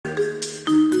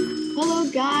Hello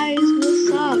guys, what's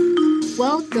up?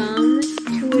 Welcome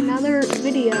to another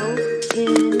video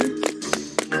in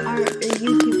our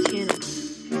YouTube channel.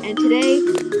 And today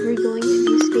we're going to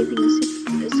be escaping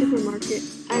a supermarket.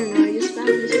 I don't know, I just found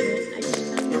this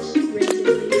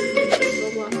randomly in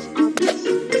Roblox obvious.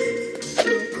 So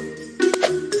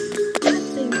that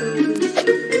thing's really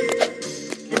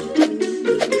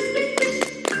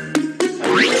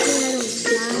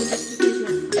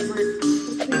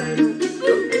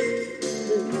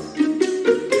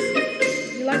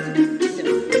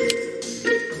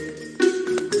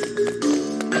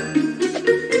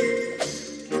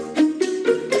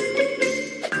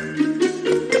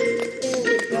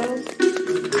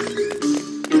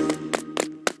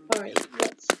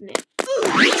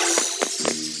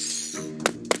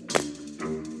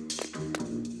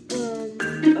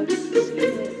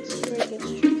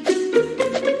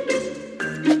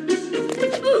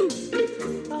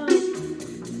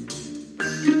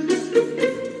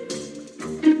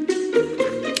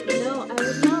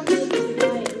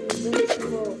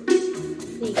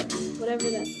whatever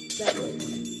that was.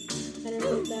 I don't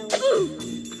know what that was.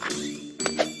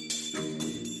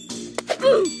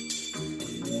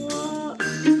 What?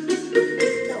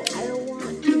 No, I don't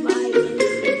want to buy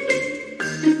anything.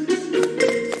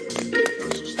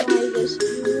 Let's try this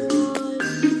one.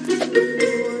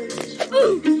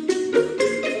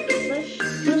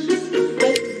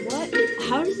 What?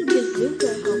 How does the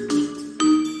bazooka help me?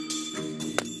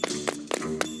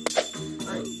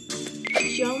 Alright.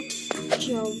 Jump.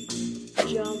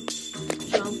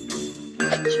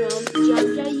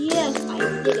 Yes, I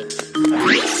did it.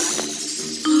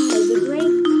 The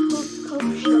great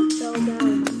Coke shop fell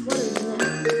down. What is that?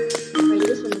 Alright,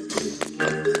 this one is easy.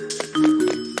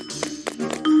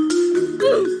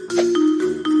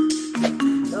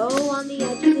 Go on the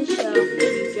edge of the shelf and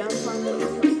you jump on the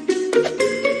Coke.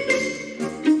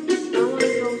 I want to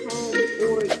go home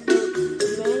or the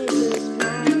manager is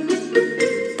mad.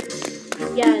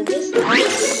 Yeah, this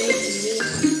house is making me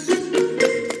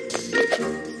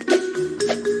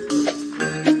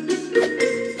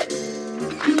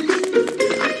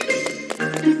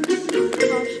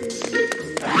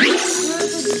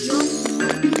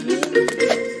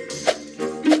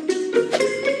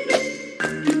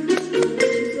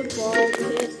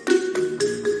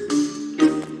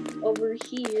over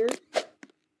here.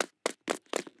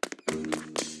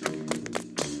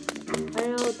 I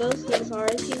don't know what those things are. I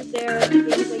think they're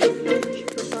things I get punched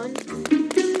for fun.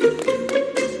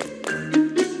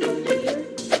 Over here.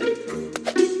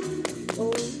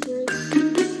 Over.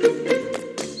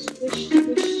 Squish,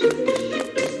 squish, squish.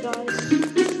 Guys.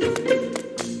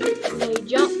 Okay,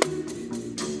 jump.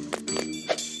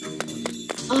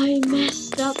 I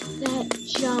messed up that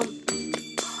jump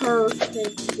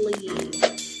perfectly.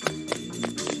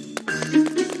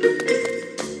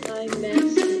 I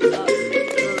messed it up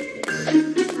perfectly.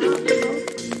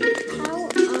 How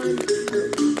on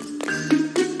earth?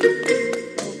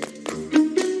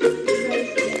 Try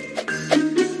this again.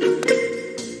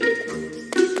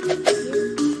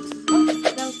 Oh,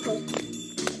 that was close.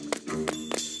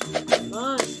 Come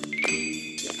on.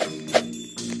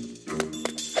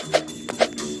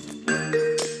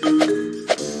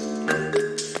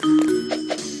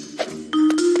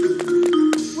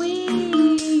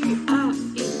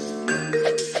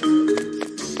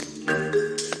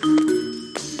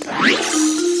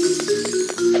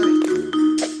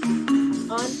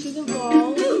 Onto the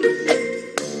wall.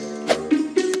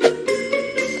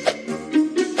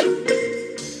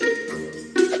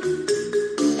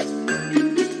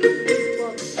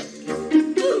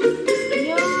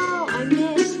 No, I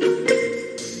missed.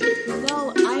 No,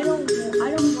 I don't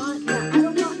want that. I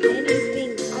don't want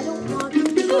anything. I don't want to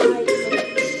die.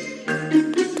 I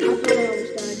thought I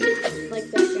almost died. Like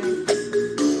that guy.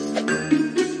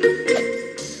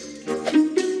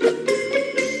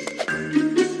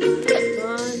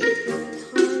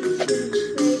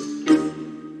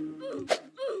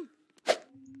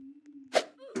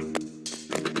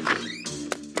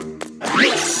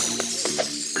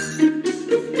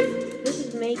 This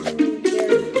is making me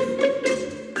very...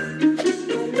 I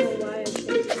don't know why I chose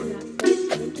this in that place.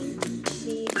 Making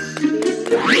me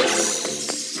very...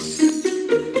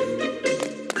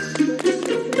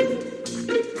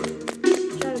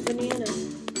 Try a banana.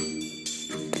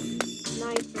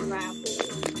 Sniper apple.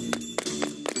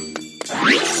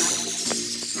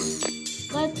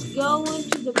 Let's go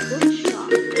into the bookshop.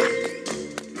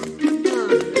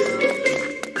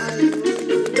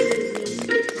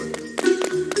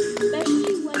 There is no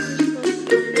visible wall.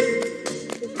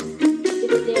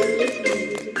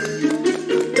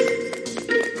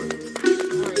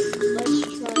 Alright, let's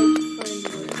try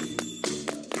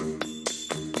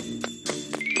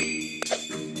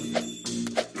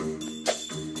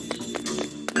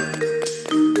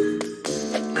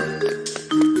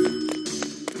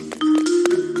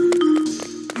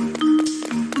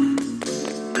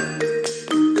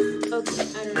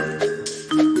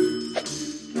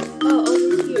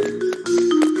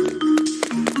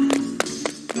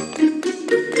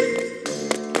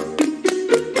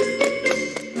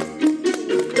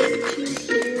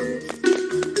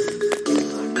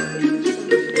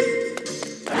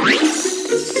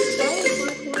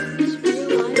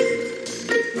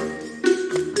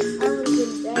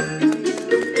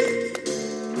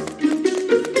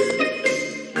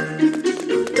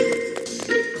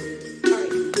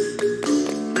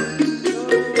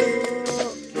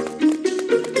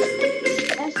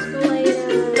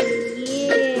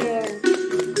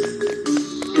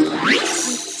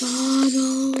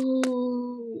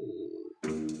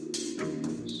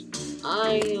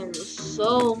I am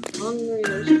so hungry.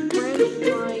 There's french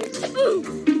fries.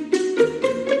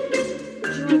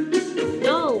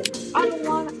 No, I don't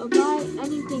want to buy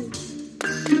anything.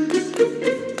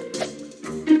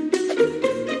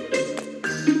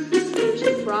 There's a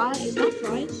fry. Is that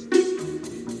fries?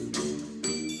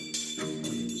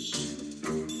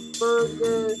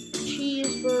 Burger,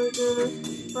 cheeseburger,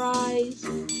 fries.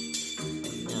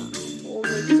 Yeah, old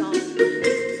McDonald's.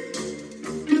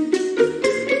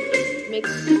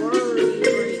 McFlurry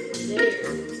right there.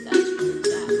 That's where it's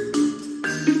at.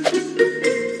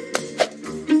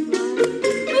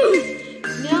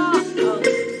 No,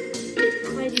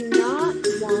 I do not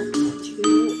want to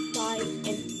buy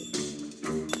anything.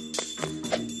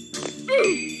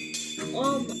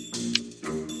 Oh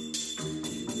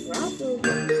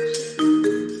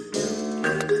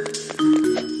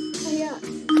yeah,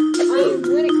 I am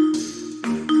winning.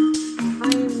 I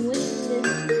am winning this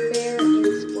fair and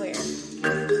square.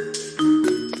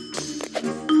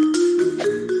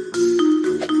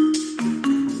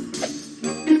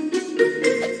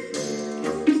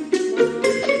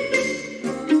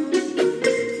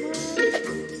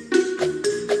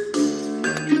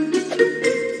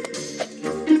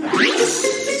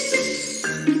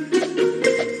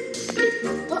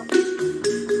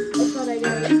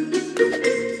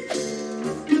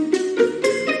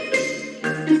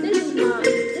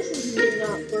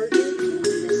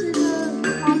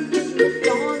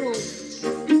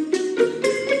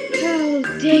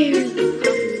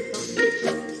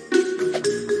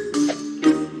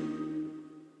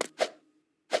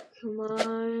 Come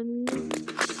on.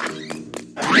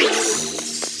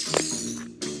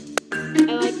 I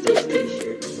like this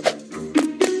t-shirt.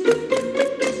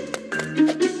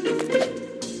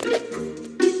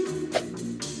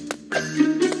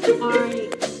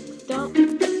 Alright, don't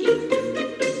eat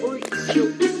or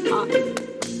eat up.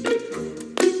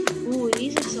 Ooh,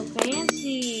 these are so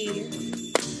fancy.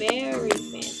 Very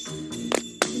fancy.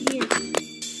 Here.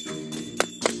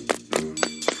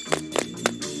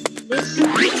 This is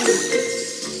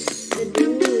the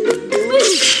door.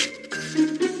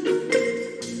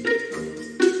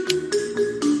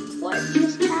 What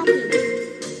just happened?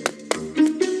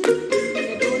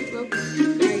 The door's broken.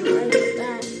 Yeah, you're right about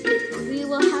that. We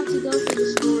will have to go to the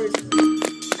storage.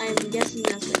 I'm guessing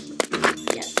that's this one.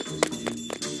 Yes.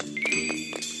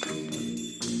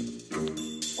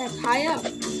 That's high up.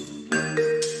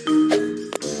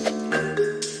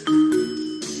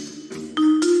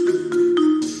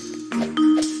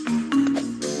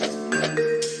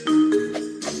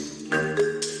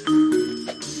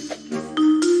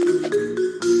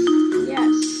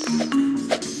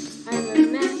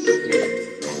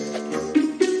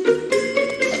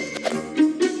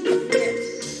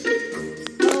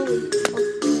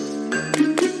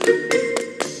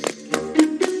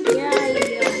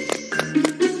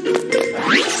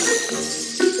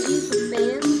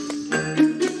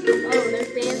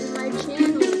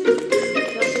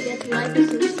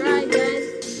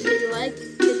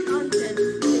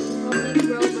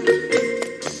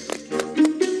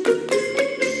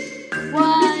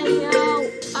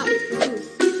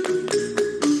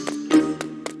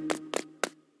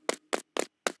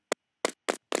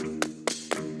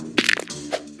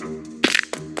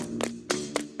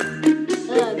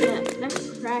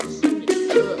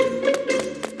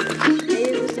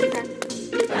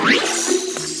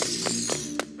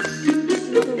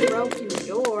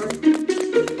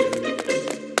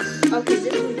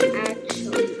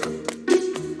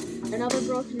 Another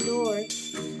broken door.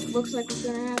 Looks like we're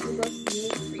gonna have to go to the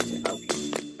meat freezer. Okay.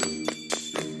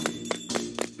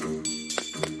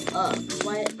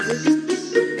 What? This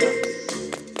sucks.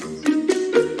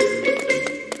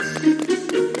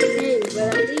 Hey, but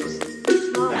at least it's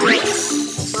not like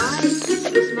it's not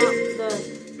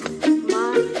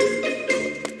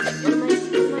what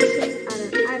am I saying?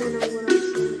 I don't know what I'm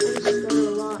saying. I just stutter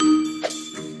a lot.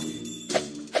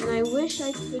 And I wish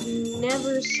I could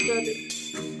never stutter.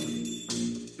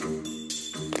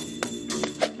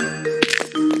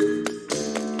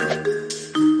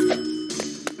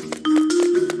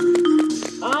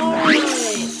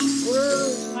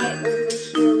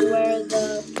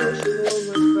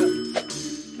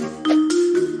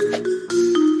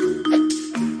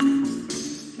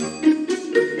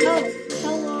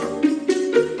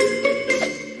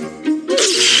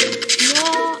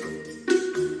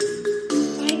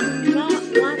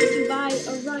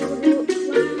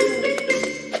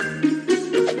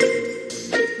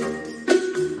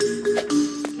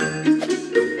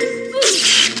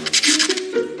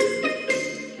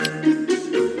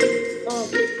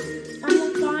 I'm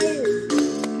on fire.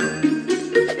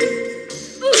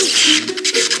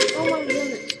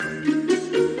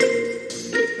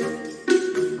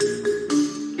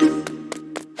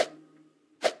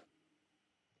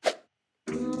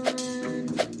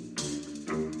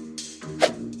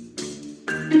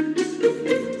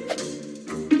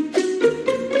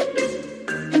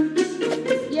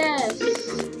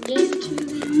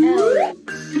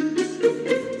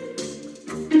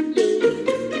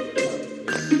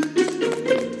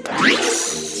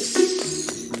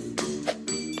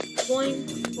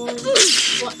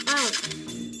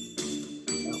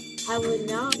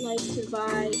 not like to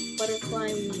buy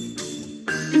butterfly wings.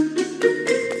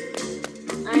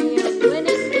 I am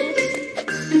winning this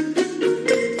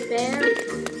fair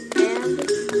and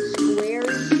square.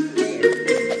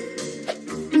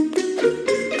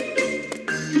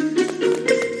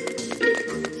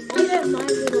 What if my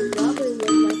little brother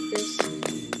was like this?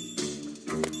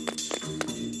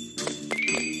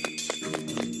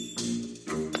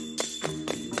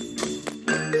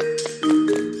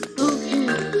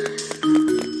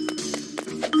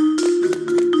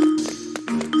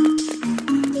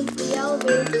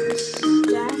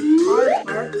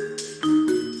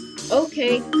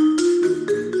 Okay.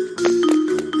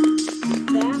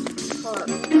 That car part.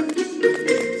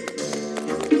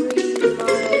 3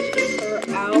 miles per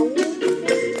hour.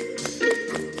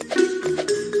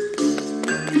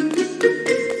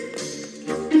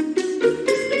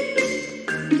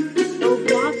 Oh,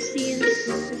 Roxy and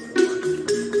Supermarket.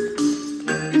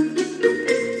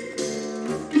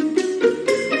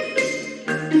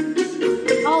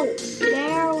 Oh,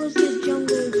 there was the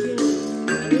jungle gym.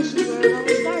 And this is where it all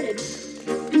started.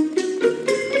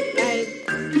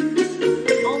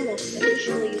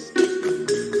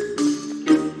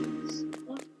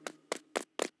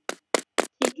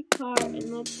 Take a car and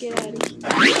let's get out of here.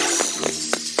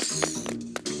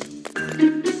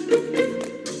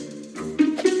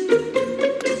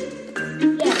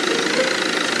 Yeah.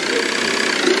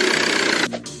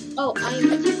 Oh, I am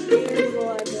terrible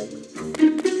at this.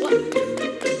 What?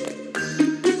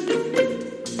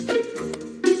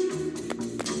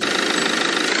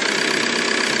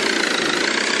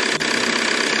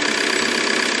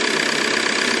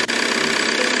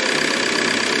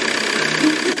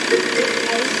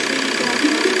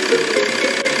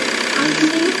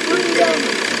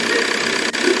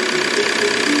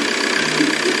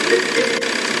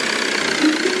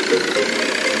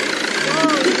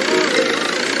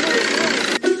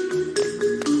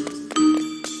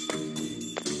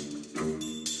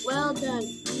 Well done.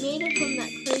 You made it from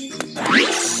that crazy spot.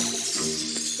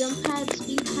 Jump pad,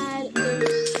 speed pad,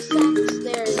 there's sex,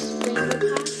 there's rainbow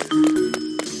pack.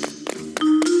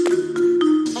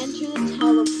 Enter the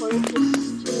teleporter to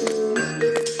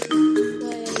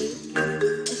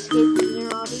escape the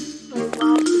dinner obby. Play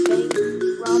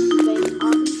rob the bank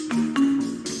obby.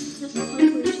 Press the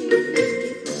teleporter to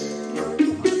escape the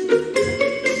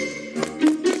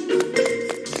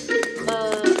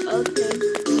okay.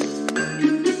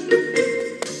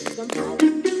 Jump pad.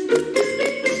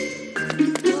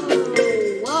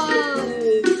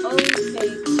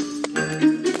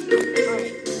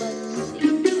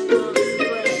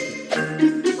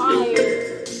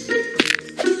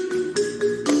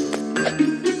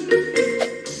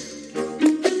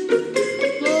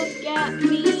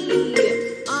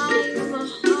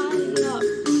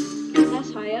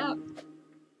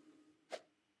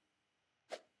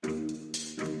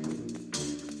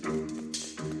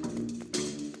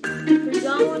 We're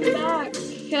going back.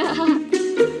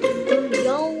 We're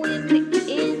going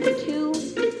into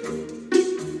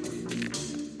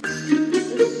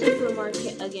the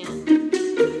supermarket again.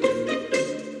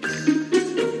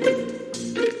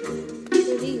 What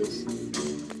are these?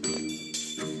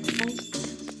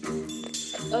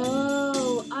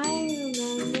 Oh, I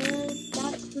remember.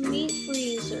 That's the meat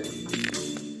freezer.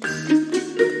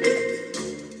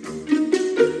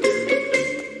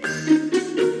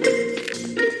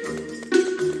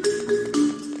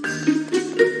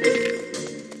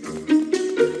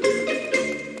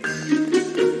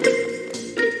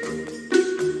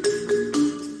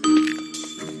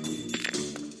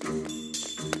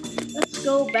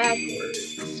 Go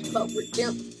backwards, but we're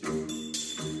jumping.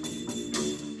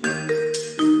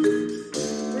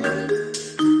 Really?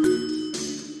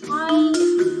 I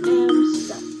am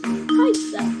stuck. Hi,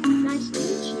 Stuck. Nice to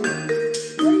meet you.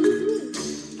 What are you doing?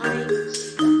 I'm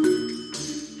stuck.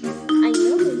 I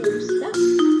know the name Stuck.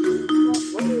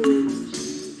 What are you?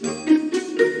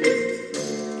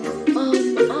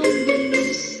 I'm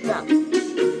getting stuck.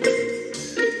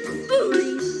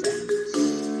 3 seconds.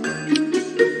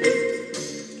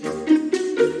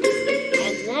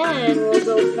 And we'll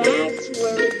go back to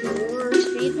where more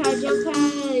speed pad, jump pad.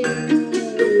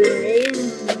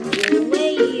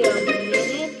 Wait a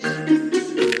minute.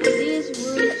 These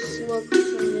routes look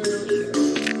familiar.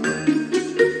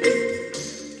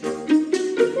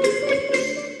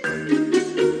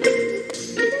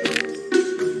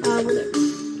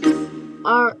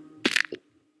 Our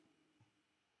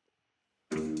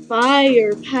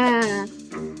fire path.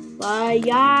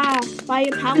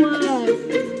 Fire power.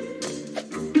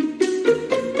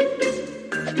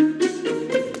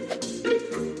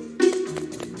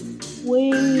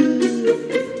 Wait.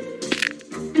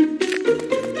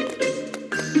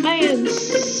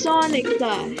 Sonic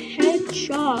the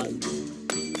Hedgehog.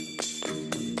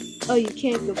 Oh, you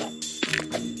can't go back.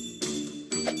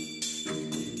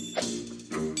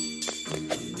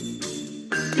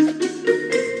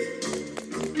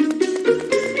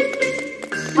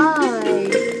 I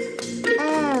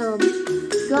am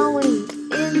going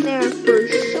in there for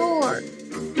sure.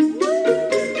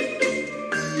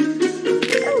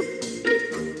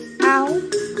 Ow.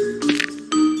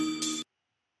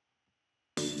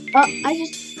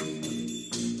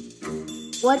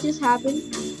 What just happened?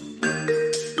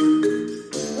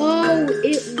 Oh,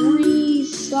 it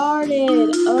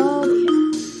restarted. Okay.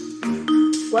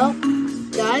 Well,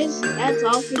 guys, that's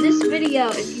all for this video.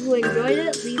 If you enjoyed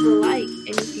it, leave a like.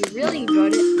 And if you really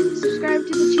enjoyed it, subscribe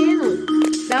to the channel.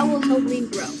 That will help me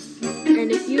grow.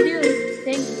 And if you do,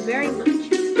 thank you very much.